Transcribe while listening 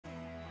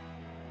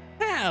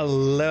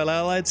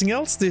Hello, lads and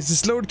girls, this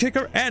is Lord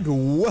Kicker,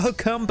 and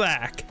welcome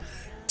back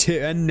to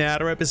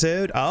another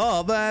episode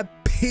of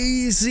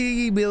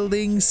PC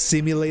Building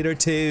Simulator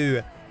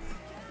 2.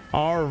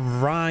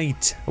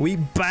 Alright, we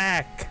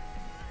back.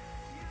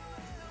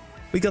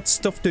 We got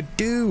stuff to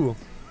do.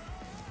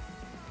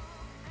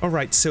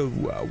 Alright, so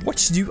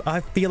what do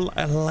I feel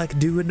like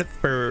doing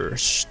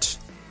first?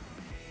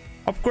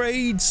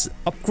 Upgrades,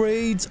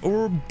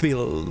 or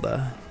build?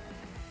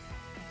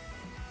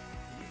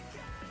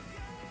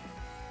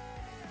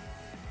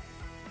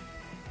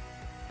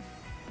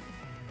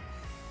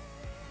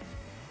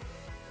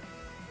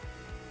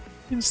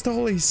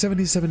 Install a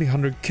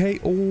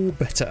 70-70-100K or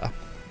better.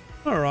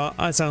 Alright,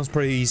 that sounds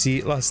pretty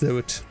easy. Let's do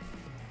it.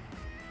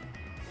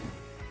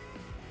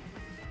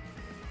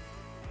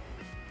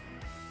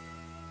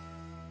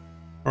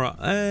 Alright,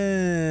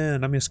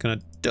 and I'm just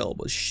gonna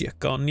double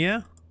check on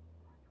ya.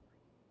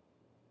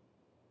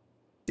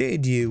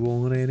 Did you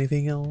want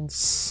anything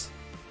else?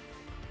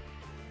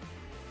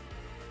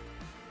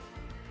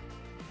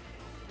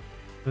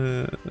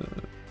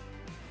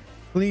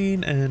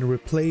 Clean and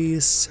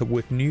replace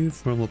with new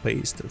thermal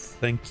paste.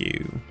 Thank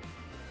you.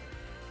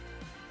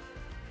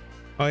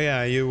 Oh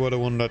yeah, you were the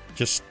one that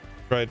just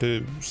tried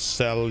to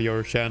sell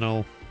your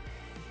channel.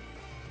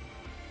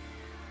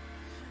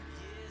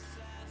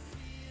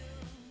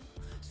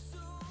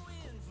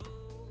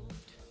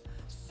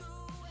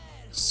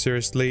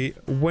 Seriously,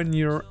 when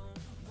you're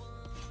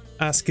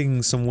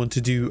asking someone to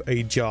do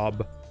a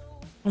job,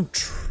 don't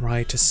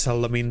try to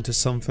sell them into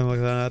something like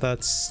that.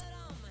 That's...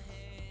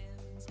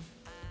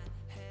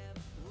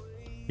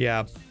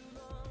 yeah.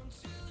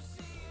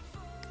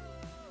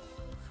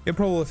 You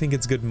probably think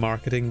it's good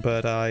marketing,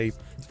 but I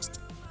just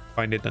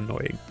find it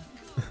annoying.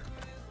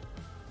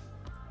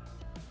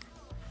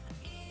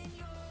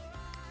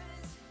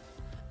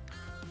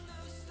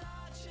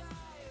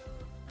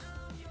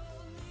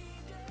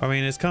 I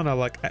mean, it's kind of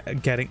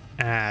like getting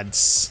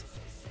ads,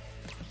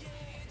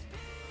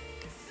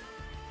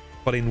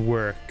 but in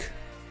work.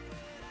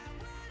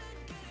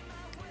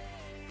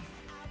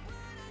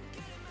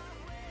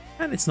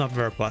 And it's not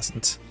very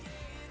pleasant.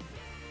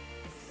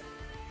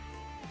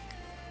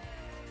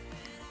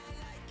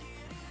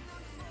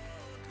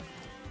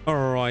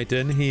 Alright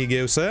then, here you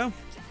go, sir.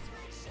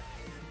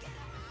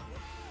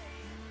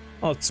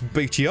 Let's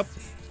beat you up.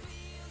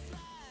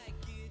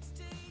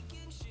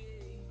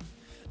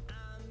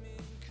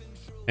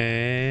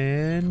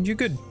 And you're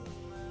good.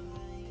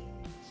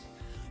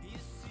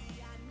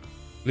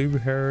 Blue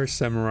Hair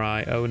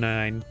Samurai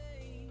 09.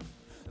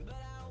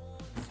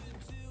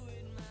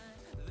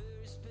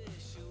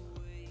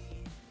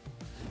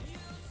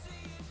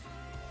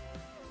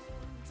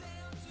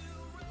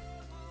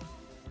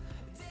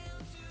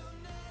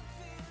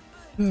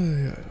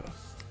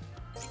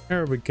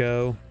 There we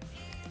go.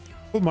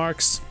 Full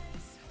marks.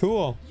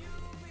 Cool.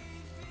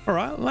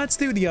 Alright, let's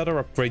do the other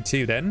upgrade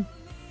too then.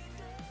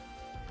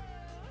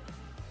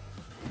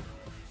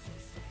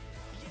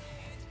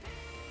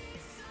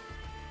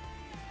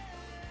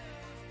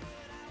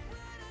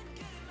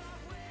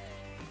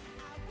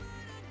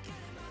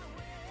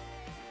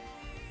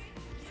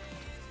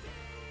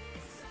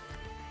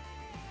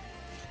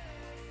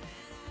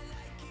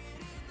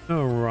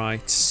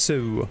 Alright,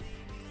 so...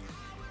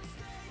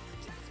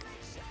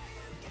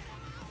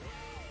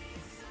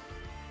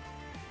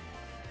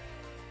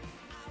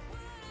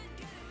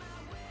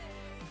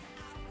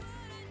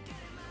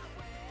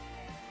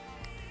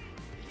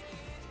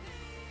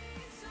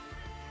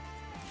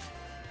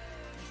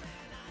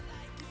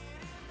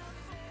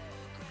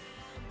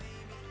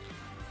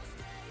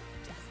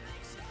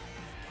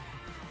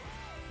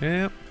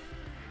 yeah,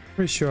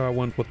 pretty sure I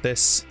went with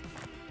this.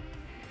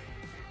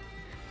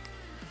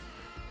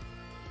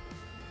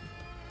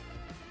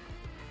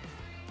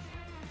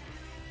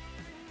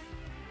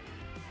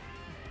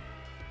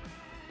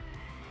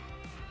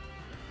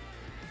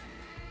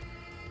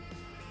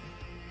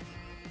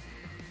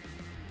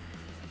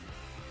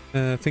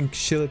 I think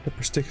chili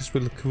pepper stickers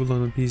will look cool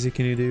on a PC.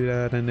 Can you do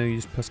that? I know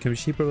you just can be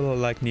cheaper, but I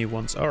like new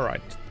ones.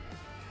 Alright.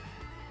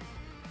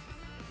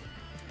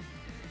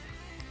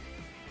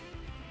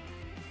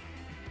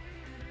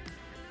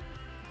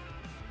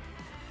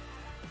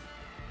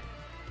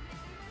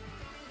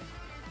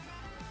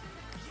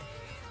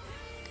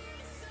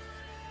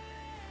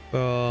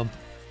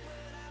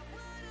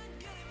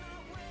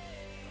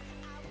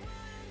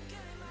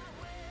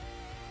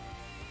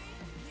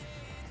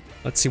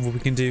 Let's see what we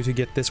can do to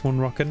get this one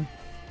rocking.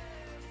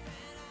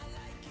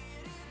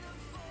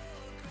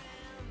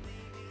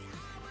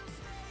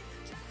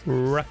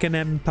 Rockin'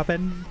 and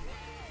poppin'.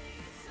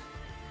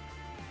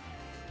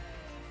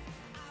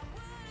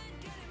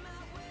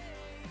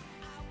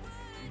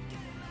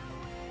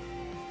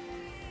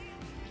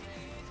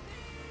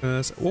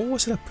 So what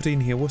was it I put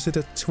in here? Was it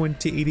a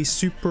 2080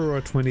 Super or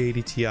a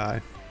 2080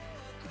 Ti?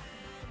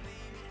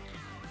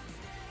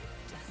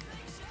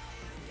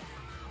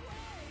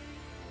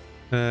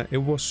 It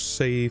was,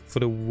 say,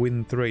 for the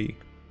Win 3.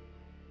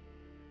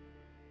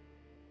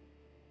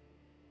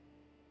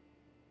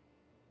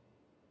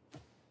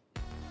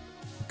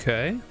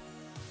 Okay.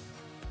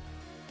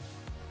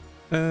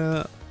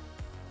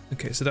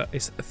 Okay, so that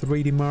is a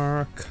 3D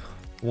mark.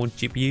 One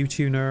GPU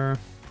tuner.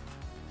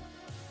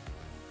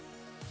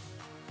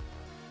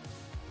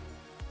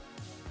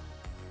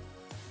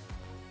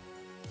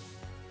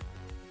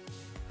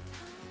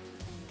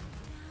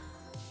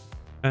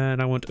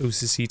 And I want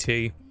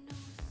OCCT.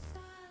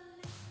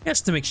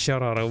 Just to make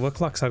sure our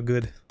overclocks are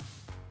good.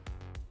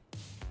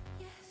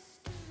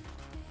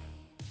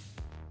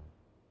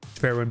 It's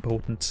very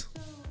important.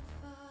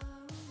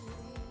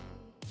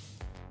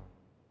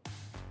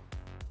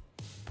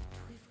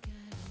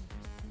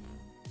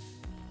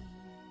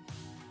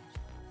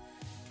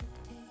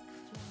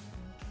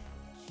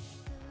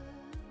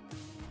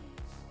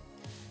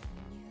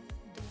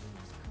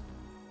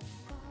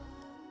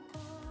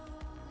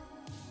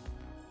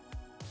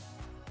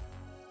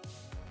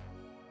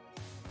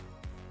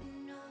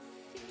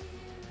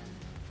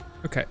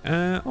 Okay,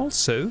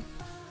 also,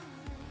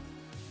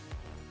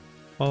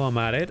 while I'm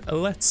at it,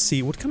 let's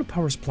see, what kind of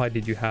power supply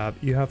did you have?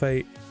 You have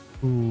a,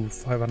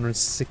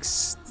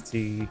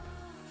 560.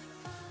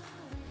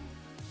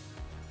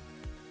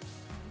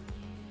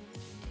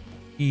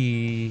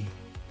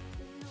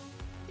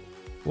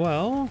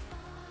 Well,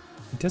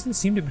 it doesn't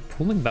seem to be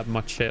pulling that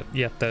much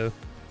yet though.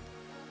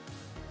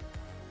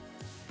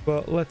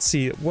 But let's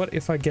see, what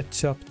if I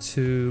get up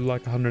to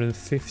like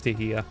 150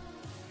 here?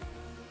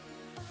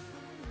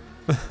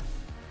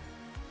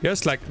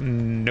 Just like,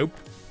 nope.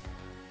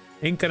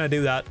 Ain't gonna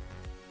do that.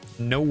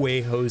 No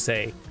way,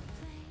 Jose.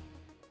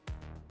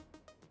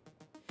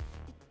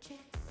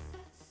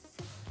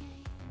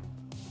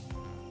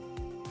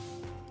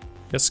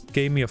 Just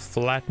gave me a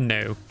flat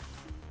no.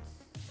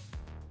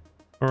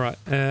 Alright,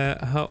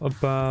 how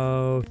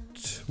about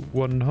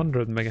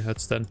 100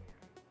 megahertz then?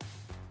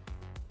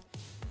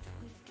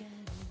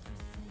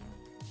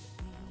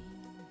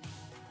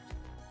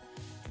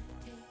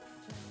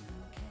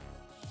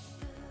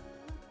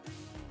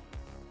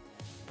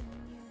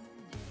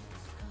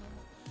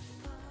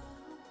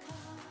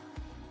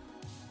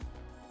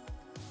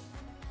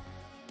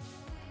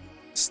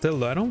 Still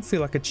though, I don't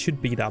feel like it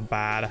should be that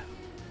bad.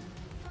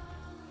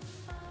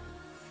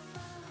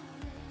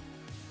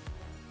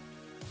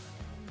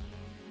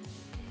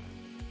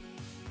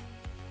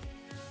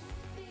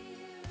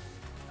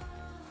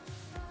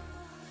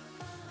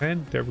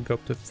 And there we go,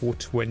 up to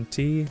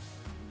 420.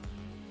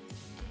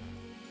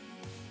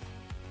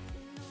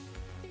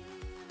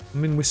 I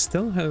mean, we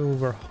still have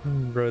over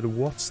 100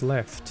 watts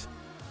left.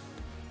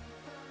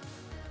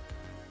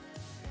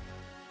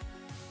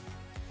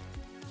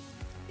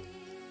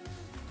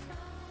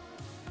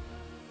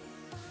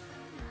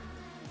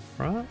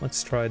 Right,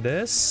 let's try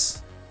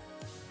this.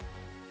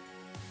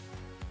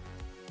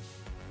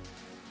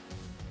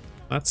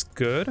 That's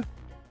good.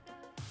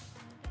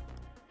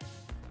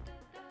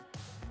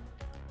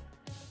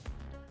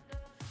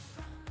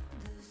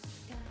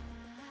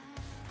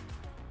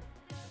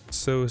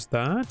 So is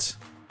that.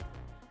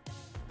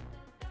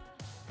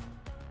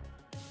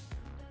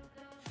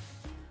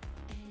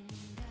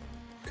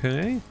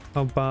 Okay,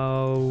 how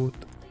about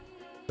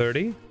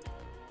 30?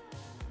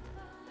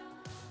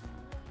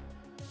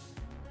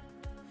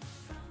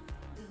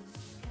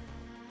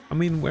 I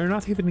mean, we're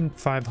not hitting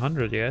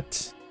 500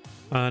 yet,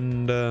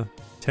 and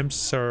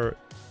temps are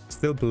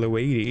still below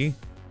 80.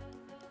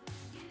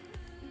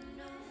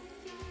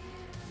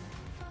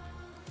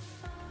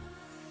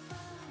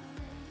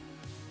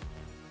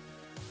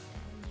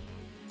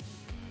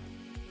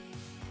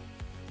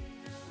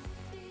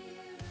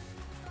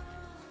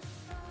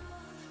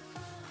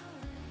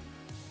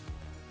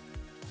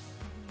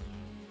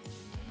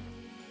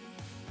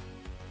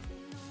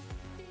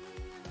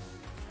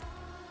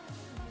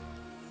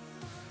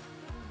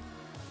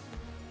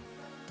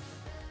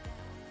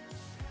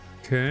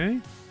 Okay.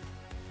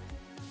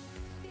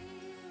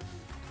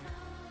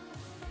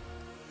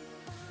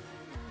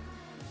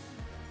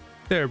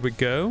 There we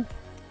go.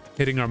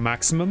 Hitting our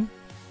maximum.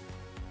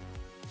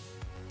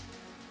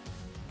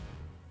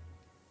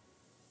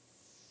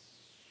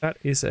 That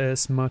is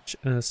as much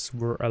as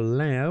we're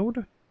allowed,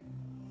 it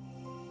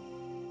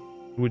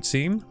would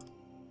seem.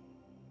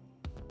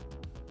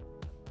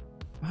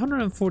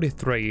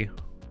 143.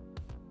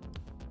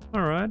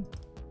 Alright.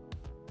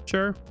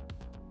 Sure.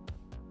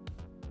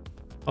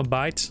 I'll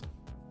bite.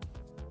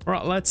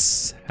 Alright,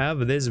 let's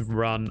have this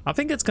run. I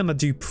think it's gonna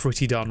do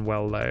pretty darn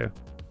well though.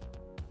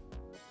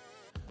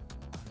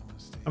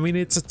 I mean,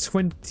 it's a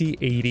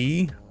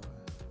 2080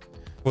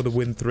 for the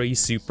Win 3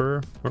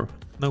 Super. Or,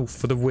 no,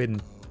 for the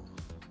Win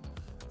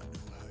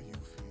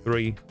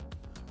 3.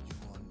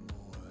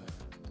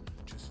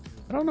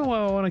 I don't know why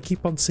I want to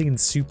keep on saying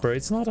Super.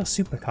 It's not a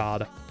Super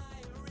card.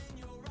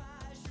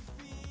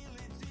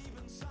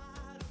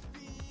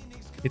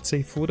 It's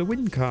a for the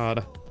Win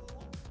card.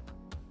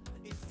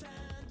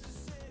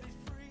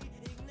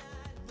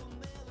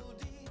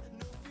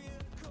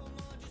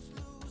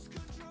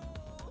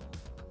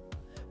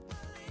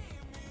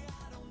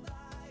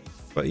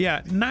 But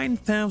yeah,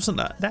 9,000,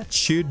 that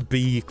should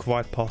be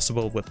quite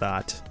possible with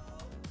that.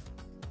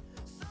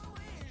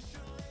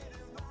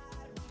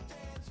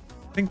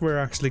 I think we're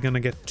actually gonna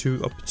get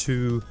to up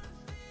to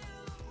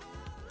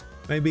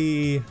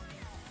maybe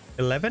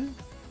 11.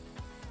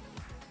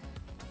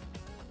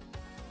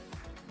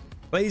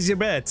 Place your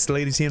bets,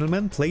 ladies and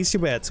gentlemen. Place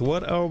your bets.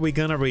 What are we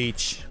gonna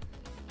reach?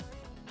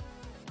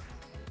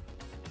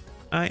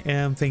 I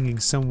am thinking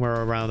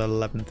somewhere around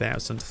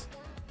 11,000.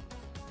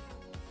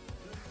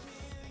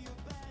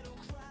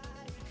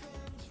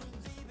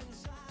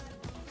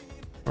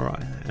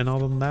 Alright, and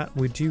other than that,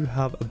 we do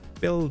have a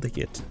build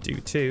here to do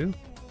too.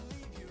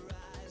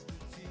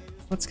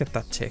 Let's get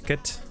that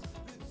ticket.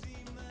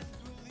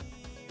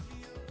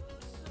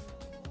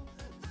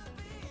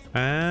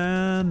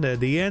 And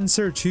the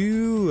answer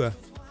to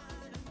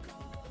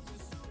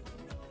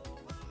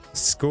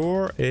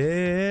score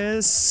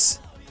is...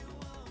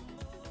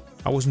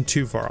 I wasn't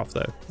too far off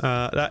though.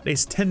 That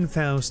is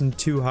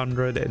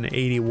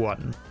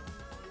 10,281.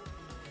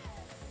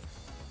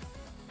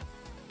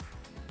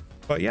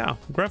 But yeah,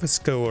 graphics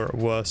score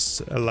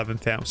was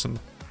 11,000.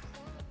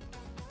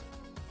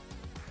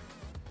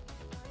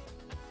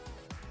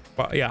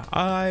 But yeah,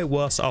 I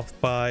was off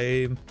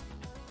by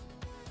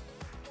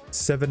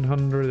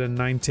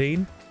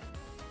 719.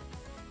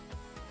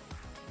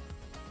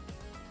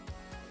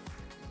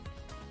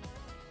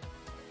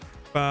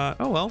 But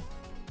oh well.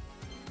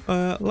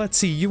 Let's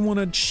see, you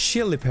wanted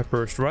chili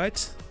peppers,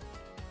 right?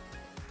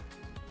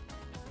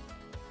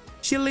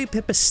 Chili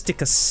pepper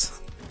stickers.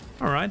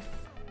 Alright.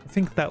 I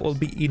think that will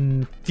be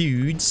in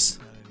feuds.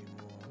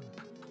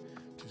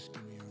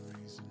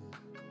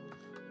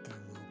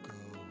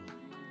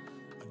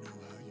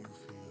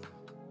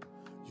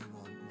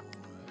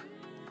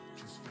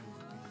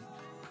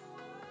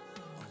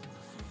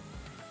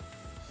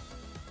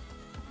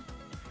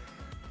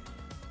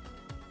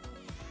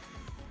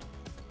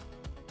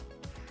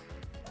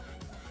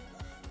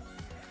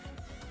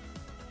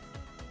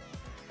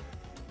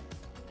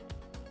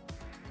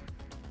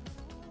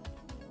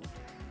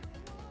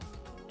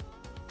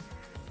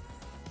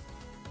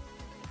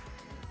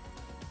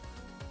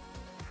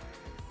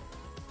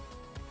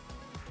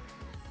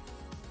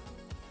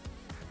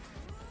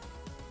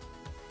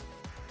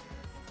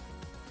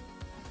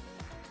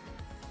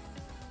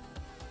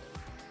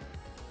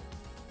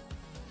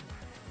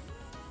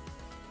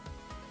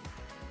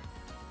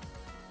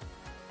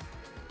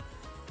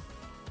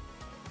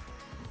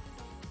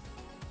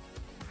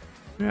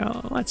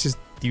 Yeah, let's just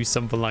do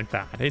something like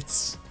that.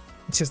 It's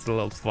just a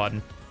little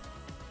fun.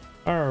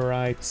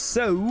 Alright,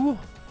 so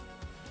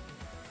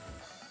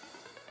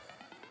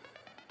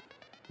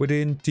we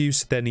didn't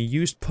use any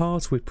used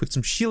parts. We put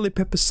some chili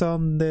peppers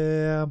on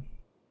there.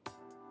 I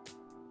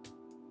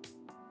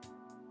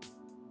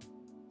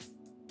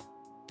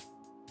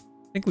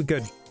think we're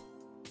good.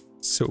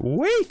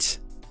 Sweet!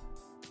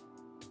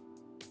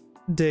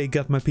 They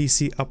got my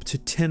PC up to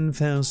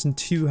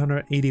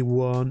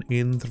 10,281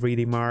 in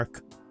 3D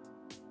Mark.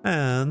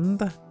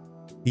 And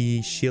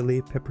the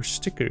chili pepper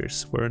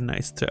stickers were a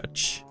nice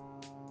touch.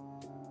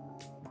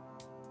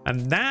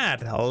 And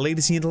that,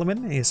 ladies and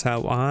gentlemen, is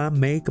how I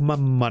make my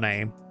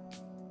money.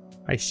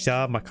 I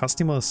serve my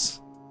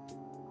customers.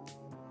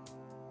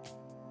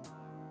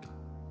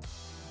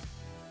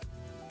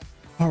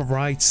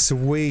 Alright,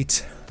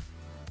 sweet.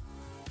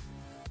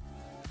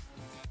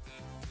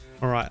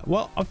 Alright,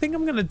 well, I think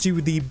I'm gonna do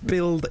the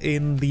build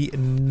in the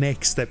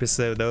next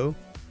episode though.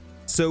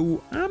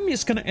 So I'm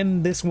just gonna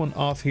end this one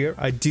off here.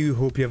 I do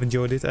hope you have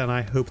enjoyed it, and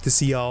I hope to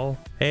see y'all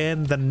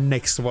in the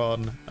next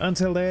one.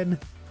 Until then,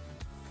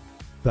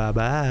 bye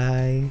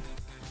bye.